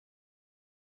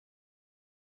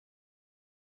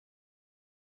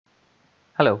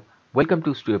Hello, welcome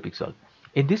to Studio Pixel.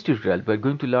 In this tutorial, we're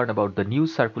going to learn about the new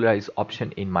Circularize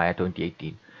option in Maya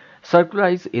 2018.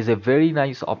 Circularize is a very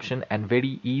nice option and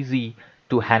very easy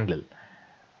to handle.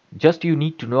 Just you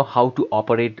need to know how to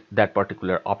operate that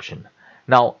particular option.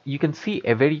 Now, you can see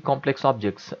a very complex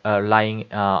objects lying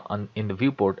in the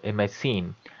viewport in my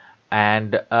scene,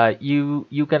 and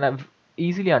you can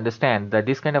easily understand that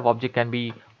this kind of object can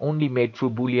be only made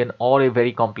through Boolean or a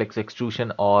very complex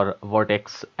extrusion or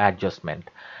vertex adjustment.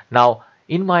 Now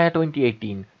in Maya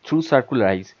 2018 through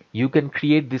Circularize you can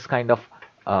create this kind of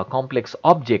complex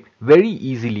object very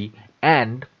easily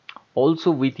and also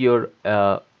with your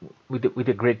with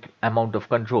a great amount of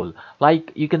control.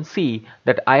 Like you can see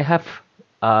that I have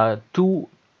two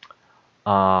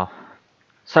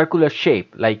circular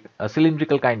shape, like a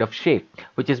cylindrical kind of shape,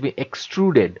 which has been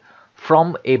extruded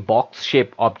from a box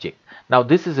shape object. Now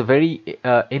this is a very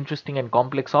interesting and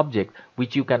complex object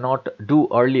which you cannot do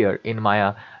earlier in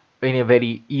Maya in a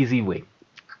very easy way.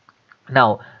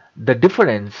 Now the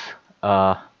difference,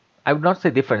 I would not say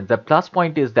difference, the plus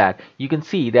point is that you can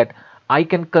see that I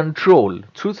can control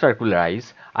through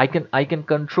Circularize, I can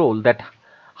control that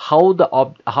how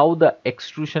the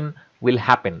extrusion will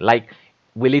happen. Like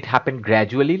will it happen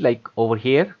gradually like over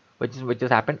here which has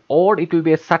happened, or it will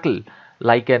be a subtle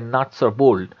like a nuts or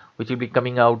bolt which will be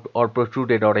coming out or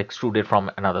protruded or extruded from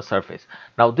another surface.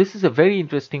 Now this is a very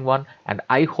interesting one, and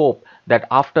I hope that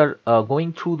after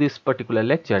going through this particular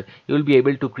lecture you will be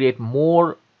able to create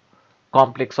more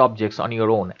complex objects on your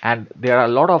own. And there are a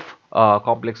lot of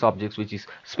complex objects which is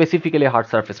specifically hard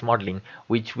surface modeling,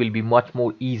 which will be much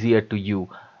more easier to you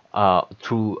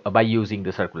by using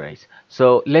the Circularize.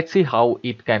 So let's see how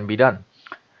it can be done.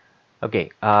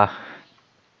 Okay, I'll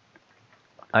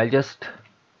just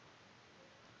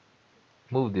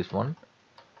move this one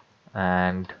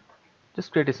and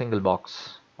just create a single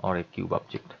box or a cube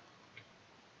object.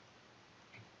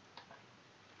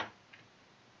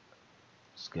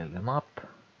 Scale them up,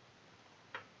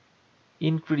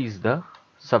 increase the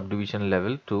subdivision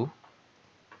level to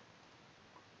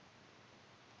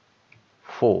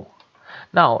 4.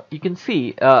 Now you can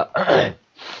see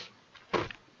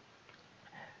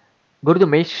go to the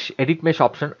mesh, edit mesh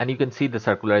option, and you can see the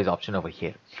Circularize option over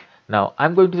here. Now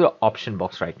I'm going to the option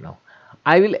box right now.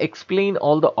 I will explain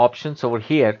all the options over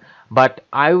here, but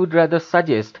I would rather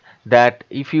suggest that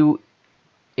if you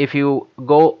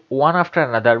go one after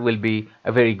another will be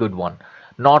a very good one,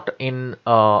 not in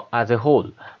as a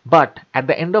whole, but at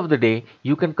the end of the day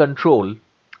you can control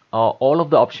all of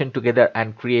the options together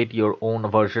and create your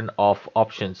own version of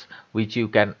options which you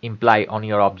can imply on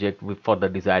your object for the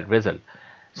desired result.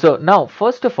 So now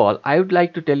first of all I would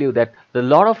like to tell you that a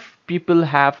lot of people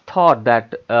have thought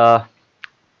that the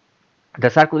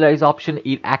Circularize option,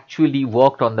 it actually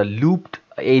worked on the looped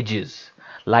edges.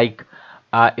 Like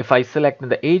if I select in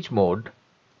the edge mode,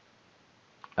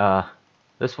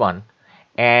 this one,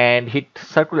 and hit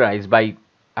Circularize by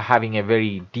having a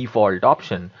very default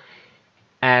option,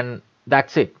 and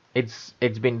that's it, it's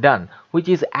been done, which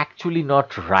is actually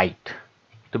not right,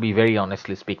 to be very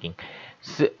honestly speaking.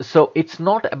 So it's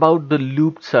not about the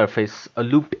looped surface,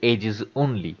 looped edges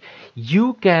only.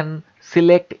 You can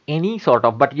select any sort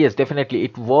of, but yes, definitely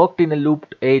it worked in a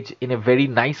looped edge in a very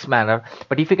nice manner.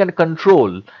 But if you can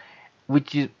control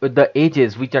which is the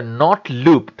edges which are not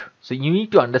looped, so you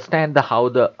need to understand the how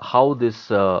this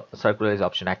Circularize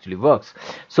option actually works.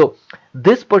 So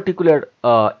this particular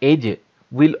edge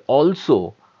will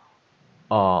also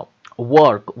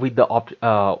work with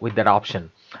the with that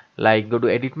option. Like go to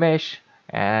edit mesh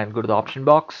and go to the option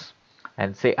box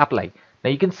and say apply. Now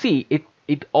you can see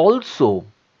it also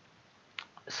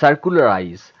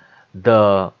circularize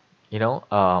the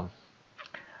the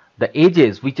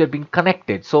edges which are being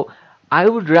connected. So I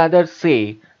would rather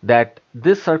say that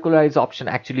this Circularize option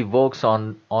actually works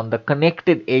on the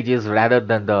connected edges rather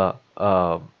than the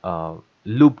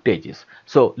looped edges.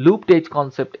 So looped edge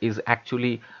concept is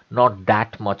actually not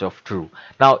that much of true.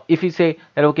 Now if you say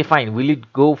that okay fine, will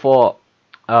it go for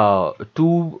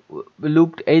two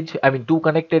looped edge, I mean two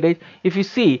connected edge, if you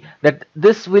see that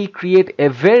this will create a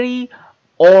very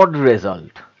odd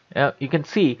result. You can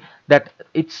see that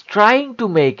it's trying to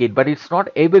make it, but it's not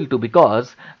able to,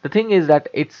 because the thing is that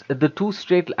it's the two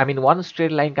straight, I mean one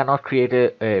straight line cannot create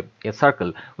a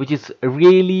circle, which is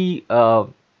really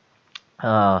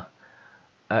tough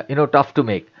to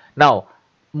make. Now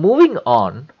moving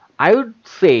on, I would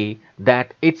say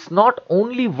that it's not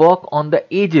only work on the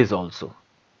edges, also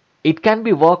it can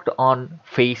be worked on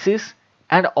faces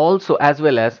and also as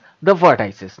well as the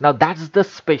vertices. Now that's the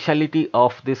specialty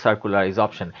of the circularize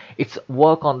option. It's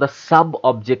work on the sub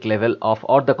object level of,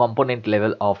 or the component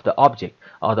level of the object,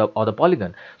 or the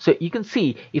polygon. So you can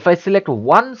see if I select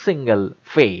one single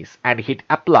face and hit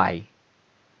apply,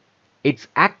 it's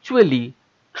actually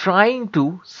trying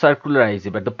to circularize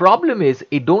it, but the problem is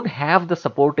it don't have the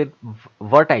supported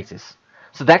vertices.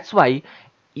 So that's why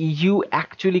you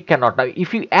actually cannot. Now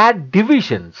if you add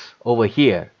divisions over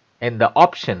here in the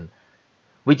option,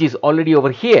 which is already over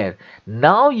here,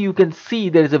 now you can see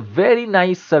there is a very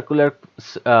nice circular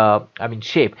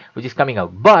shape which is coming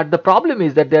out. But the problem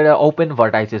is that there are open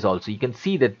vertices also. You can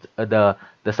see that the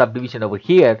subdivision over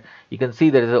here, you can see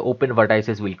there is an open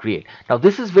vertices will create. Now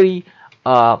this is very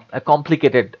a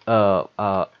complicated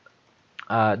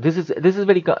this is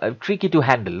very tricky to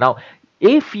handle. Now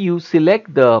if you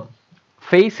select the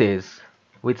faces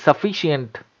with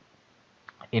sufficient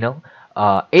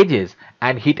edges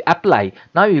and hit apply,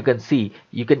 now you can see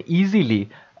you can easily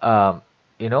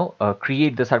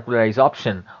create the circularize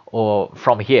option or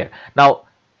from here. Now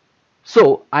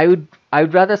so I would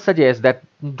rather suggest that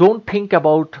don't think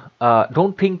about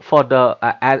don't think for the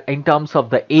in terms of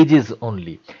the edges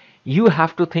only. You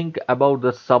have to think about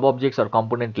the sub objects or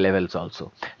component levels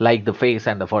also, like the face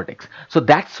and the vertex. So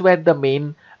that's where the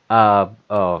main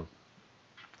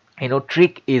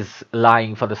trick is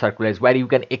lying for the circularize, where you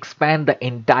can expand the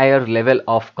entire level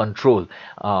of control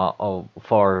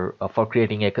for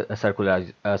creating a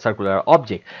circular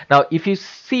object. Now if you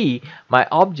see my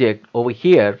object over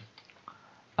here,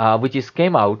 which is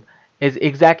came out, is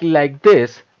exactly like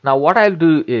this. Now what I'll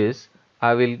do is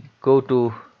I will go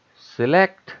to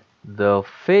select the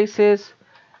faces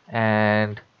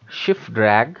and shift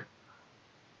drag,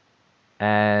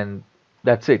 and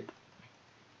that's it.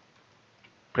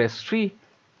 Press 3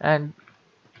 and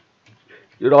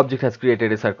your object has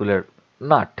created a circular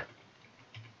nut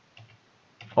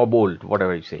or bolt,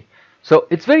 whatever you say. So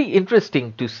it's very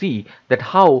interesting to see that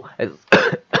how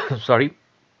sorry,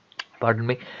 pardon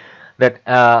me, that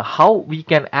how we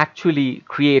can actually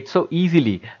create so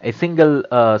easily a single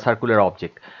circular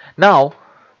object. Now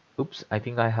oops, I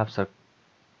think I have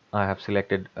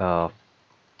selected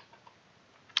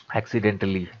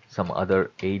accidentally some other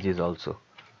edges also.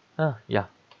 Yeah,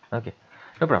 okay,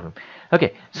 no problem.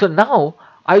 Okay, so now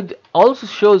I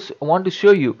also want to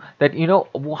show you that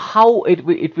how it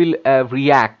will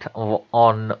react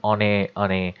on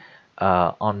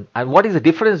and what is the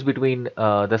difference between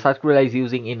the circularize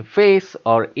using in face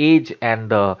or edge and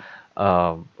the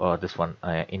this one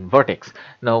in vertex.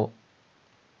 Now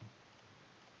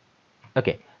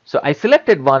okay, so I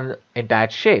selected one entire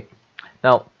shape.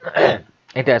 Now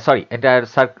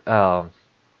entire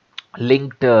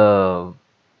linked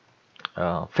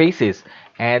faces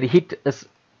and hit a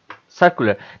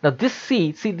circular. Now this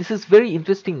see this is very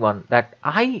interesting one, that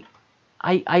I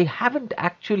haven't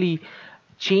actually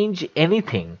changed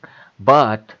anything,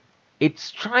 but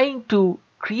it's trying to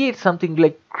create something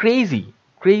like crazy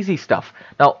stuff.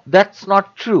 Now that's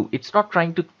not true. It's not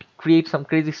trying to create some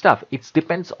crazy stuff. It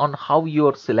depends on how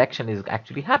your selection is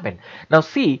actually happened. Now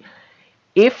see,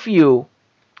 if you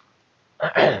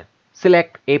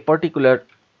select a particular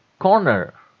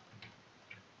corner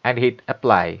and hit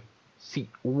apply, see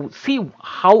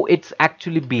how it's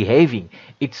actually behaving.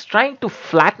 It's trying to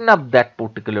flatten up that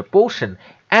particular portion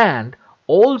and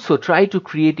also try to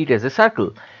create it as a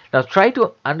circle. Now try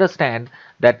to understand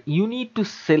that you need to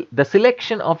the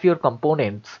selection of your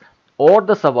components or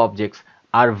the sub objects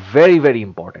are very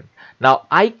important. Now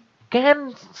I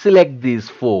can select these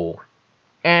 4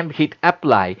 and hit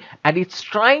apply, and it's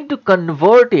trying to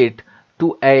convert it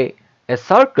to a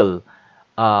circle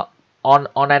on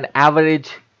an average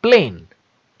plane.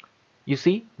 You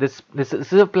see, this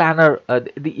is a planar.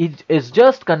 It is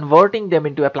just converting them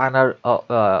into a planar,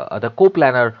 the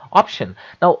coplanar option.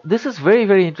 Now this is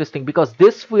very interesting, because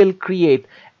this will create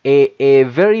a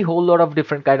very whole lot of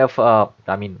different kind of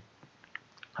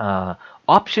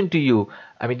option to you.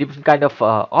 Different kind of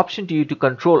option to you to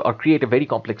control or create a very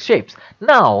complex shapes.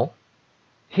 Now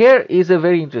here is a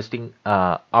very interesting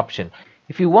option.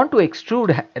 If you want to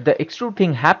extrude, the extrude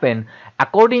thing happen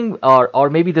according, or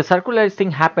maybe the circularize thing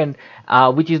happened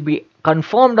which is be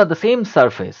conformed on the same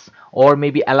surface, or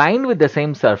maybe aligned with the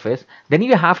same surface, then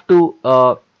you have to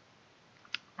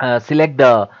select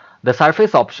the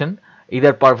surface option,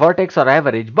 either per vertex or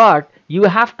average, but you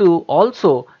have to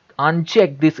also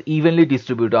uncheck this evenly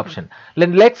distribute option.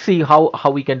 Let's see how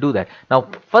we can do that. Now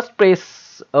first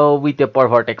press with the per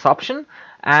vertex option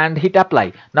and hit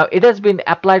apply. Now it has been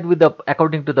applied with the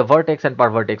according to the vertex and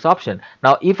per vertex option.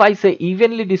 Now if I say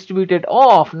evenly distributed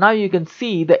off, now you can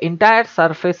see the entire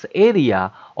surface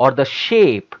area or the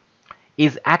shape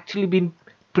is actually been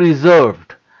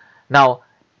preserved now,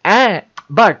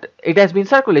 but it has been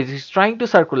circularized. It's trying to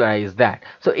circularize that.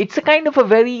 So it's a kind of a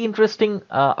very interesting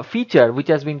feature which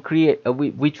has been created,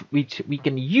 which we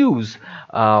can use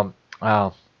for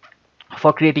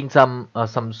creating some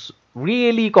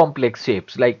really complex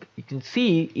shapes. Like you can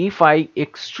see, if I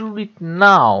extrude it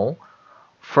now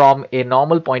from a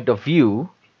normal point of view,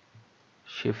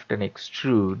 shift and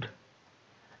extrude,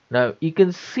 now you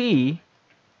can see,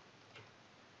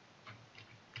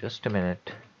 just a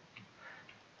minute,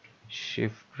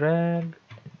 shift drag,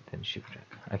 then shift drag.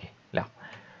 Okay, now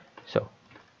so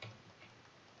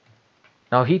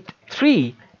now hit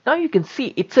 3. Now you can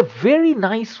see it's a very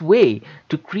nice way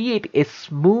to create a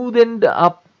smoothened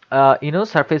up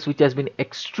surface which has been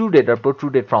extruded or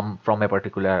protruded from a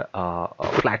particular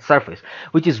flat surface,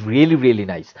 which is really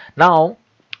nice. Now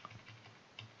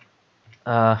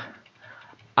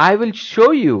I will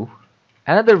show you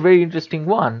another very interesting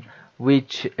one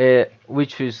which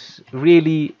is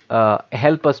really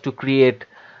help us to create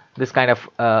this kind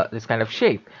of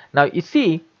shape. Now you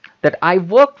see that I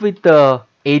worked with the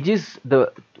edges,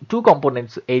 the two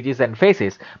components, edges and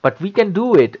faces, but we can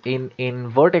do it in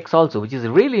vertex also, which is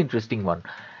a really interesting one.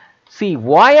 See,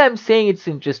 why I'm saying it's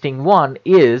interesting one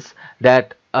is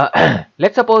that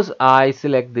let's suppose I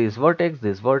select this vertex,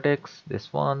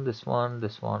 this one, this one,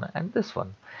 this one, and this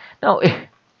one. Now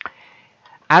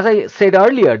as I said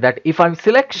earlier, that if our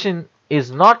selection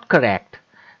is not correct,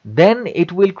 then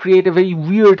it will create a very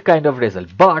weird kind of result,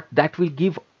 but that will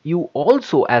give you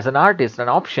also as an artist an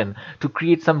option to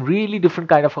create some really different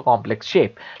kind of a complex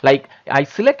shape. Like I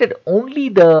selected only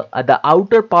the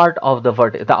outer part of the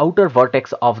vertex, the outer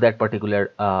vertex of that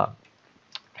particular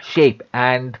shape,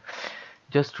 and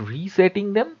just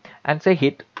resetting them and say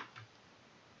hit.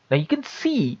 Now you can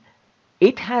see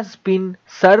it has been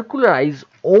circularized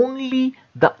only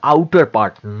the outer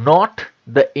part, not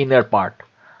the inner part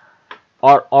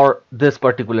or this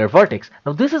particular vertex.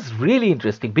 Now this is really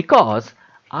interesting because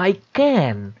I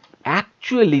can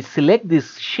actually select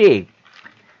this shape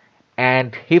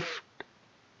and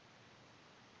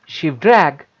shift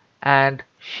drag, and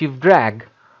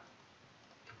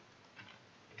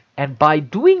by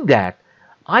doing that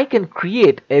I can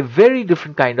create a very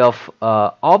different kind of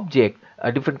object,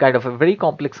 a different kind of a very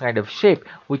complex kind of shape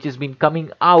which has been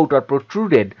coming out or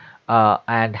protruded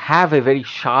and have a very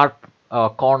sharp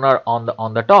corner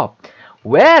on the top.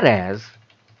 Whereas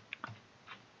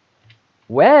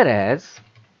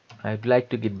I'd like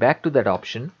to get back to that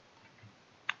option.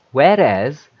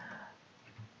 Whereas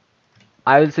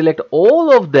I will select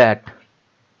all of that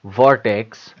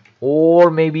vertex, or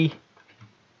maybe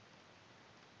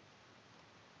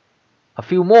a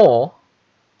few more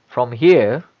from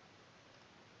here,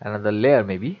 another layer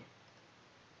maybe.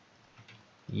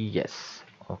 Yes,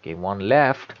 okay, one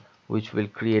left, which will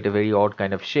create a very odd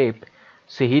kind of shape.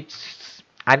 So hits,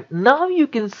 and now you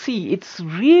can see it's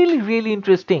really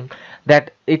interesting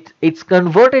that it's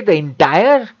converted the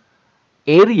entire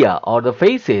area or the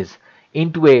faces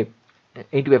into a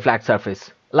flat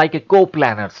surface, like a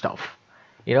coplanar stuff,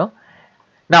 you know.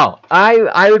 Now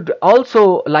I would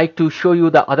also like to show you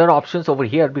the other options over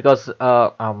here, because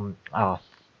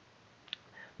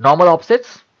normal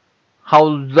offsets,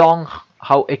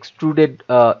 how extruded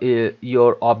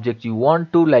your object you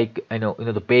want to, like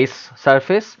the base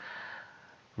surface.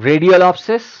 Radial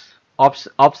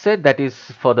offset, that is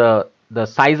for the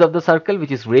size of the circle,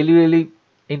 which is really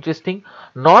interesting.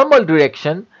 Normal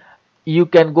direction, you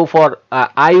can go for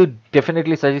I would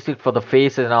definitely suggest it for the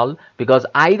face and all, because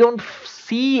I don't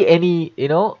see any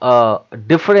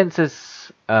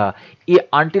differences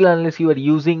until unless you are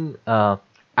using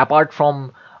apart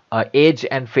from edge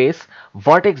and face.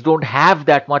 Vertex don't have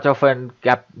that much of an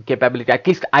capability, at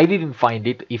least I didn't find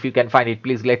it. If you can find it,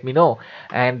 please let me know.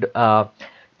 And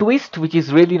twist, which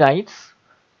is really nice,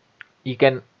 you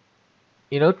can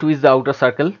twist the outer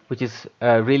circle, which is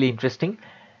really interesting.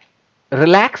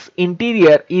 Relax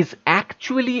interior is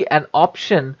actually an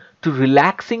option to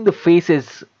relaxing the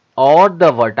faces or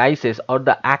the vertices, or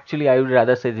actually I would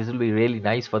rather say this will be really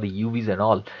nice for the UVs and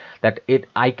all, that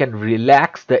I can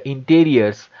relax the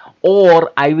interiors,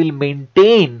 or I will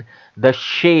maintain the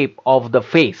shape of the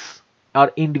face or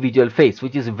individual face,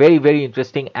 which is very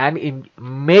interesting, and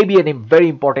maybe a very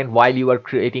important while you are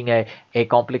creating a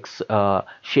complex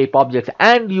shape objects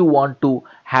and you want to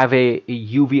have a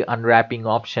UV unwrapping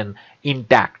option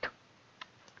intact.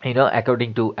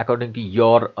 according to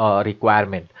your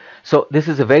requirement. So this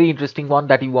is a very interesting one,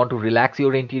 that you want to relax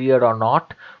your interior or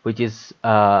not, which is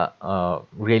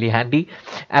really handy.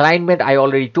 Alignment, I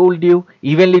already told you.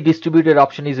 Evenly distributed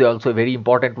option is also a very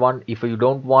important one. If you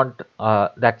don't want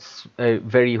that's a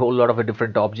very whole lot of a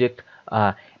different object.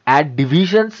 Add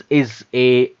divisions is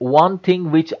a one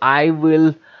thing which I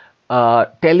will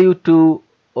tell you to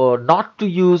not to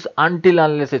use until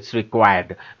unless it's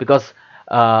required, because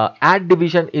add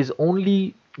division is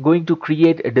only going to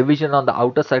create a division on the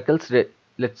outer circles.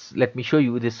 Let me show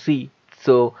you this. See,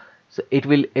 so it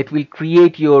will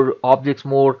create your objects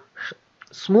more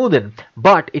smoothen,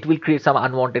 but it will create some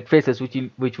unwanted faces,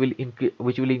 which will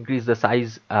increase the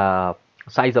size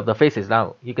of the faces.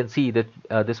 Now you can see that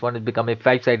this one has become a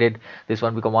 5-sided, this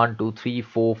one become 1 2 3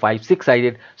 4 5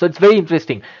 6-sided. So it's very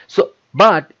interesting. So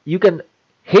but you can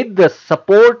hit the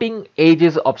supporting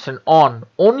edges option on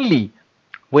only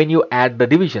when you add the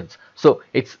divisions. So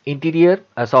it's interior,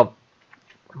 so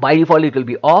by default it will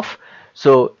be off.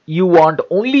 So you want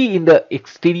only in the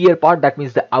exterior part, that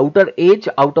means the outer edge,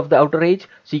 out of the outer edge.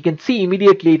 So you can see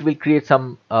immediately it will create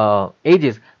some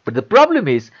edges, but the problem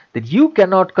is that you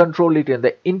cannot control it in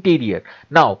the interior.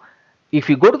 Now if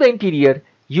you go to the interior,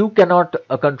 you cannot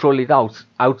control it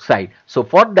outside. So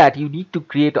for that you need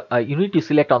to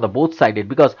select on the both sided,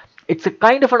 because it's a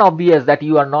kind of an obvious that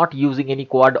you are not using any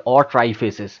quad or tri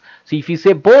faces. So if you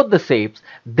say both the shapes,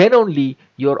 then only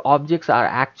your objects are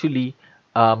actually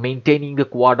maintaining the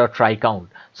quad or tri count.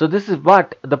 So this is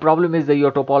what the problem is, that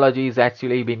your topology is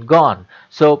actually been gone.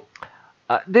 So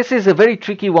this is a very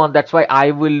tricky one. That's why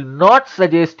I will not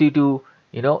suggest you to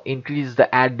increase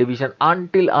the add division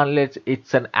until unless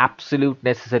it's an absolute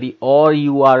necessary, or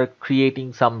you are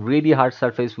creating some really hard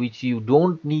surface which you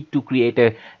don't need to create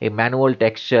a manual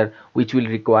texture, which will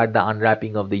require the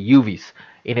unwrapping of the UVs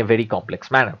in a very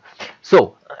complex manner.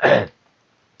 So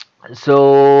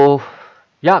so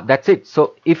yeah, that's it.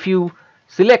 So if you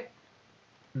select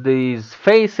these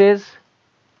faces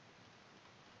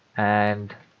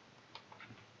and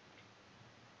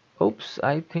oops,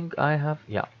 I think I have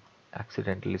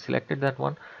accidentally selected that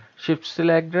one. Shift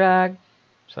select drag,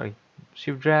 sorry,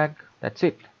 shift drag, that's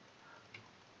it.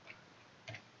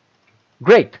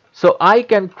 Great. So I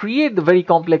can create the very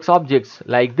complex objects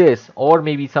like this, or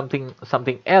maybe something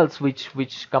else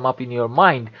which come up in your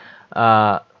mind,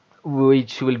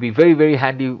 which will be very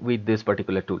handy with this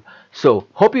particular tool. So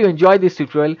hope you enjoy this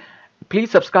tutorial.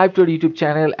 Please subscribe to our YouTube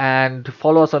channel and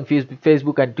follow us on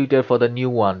Facebook and Twitter for the new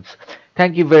ones.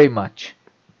 Thank you very much.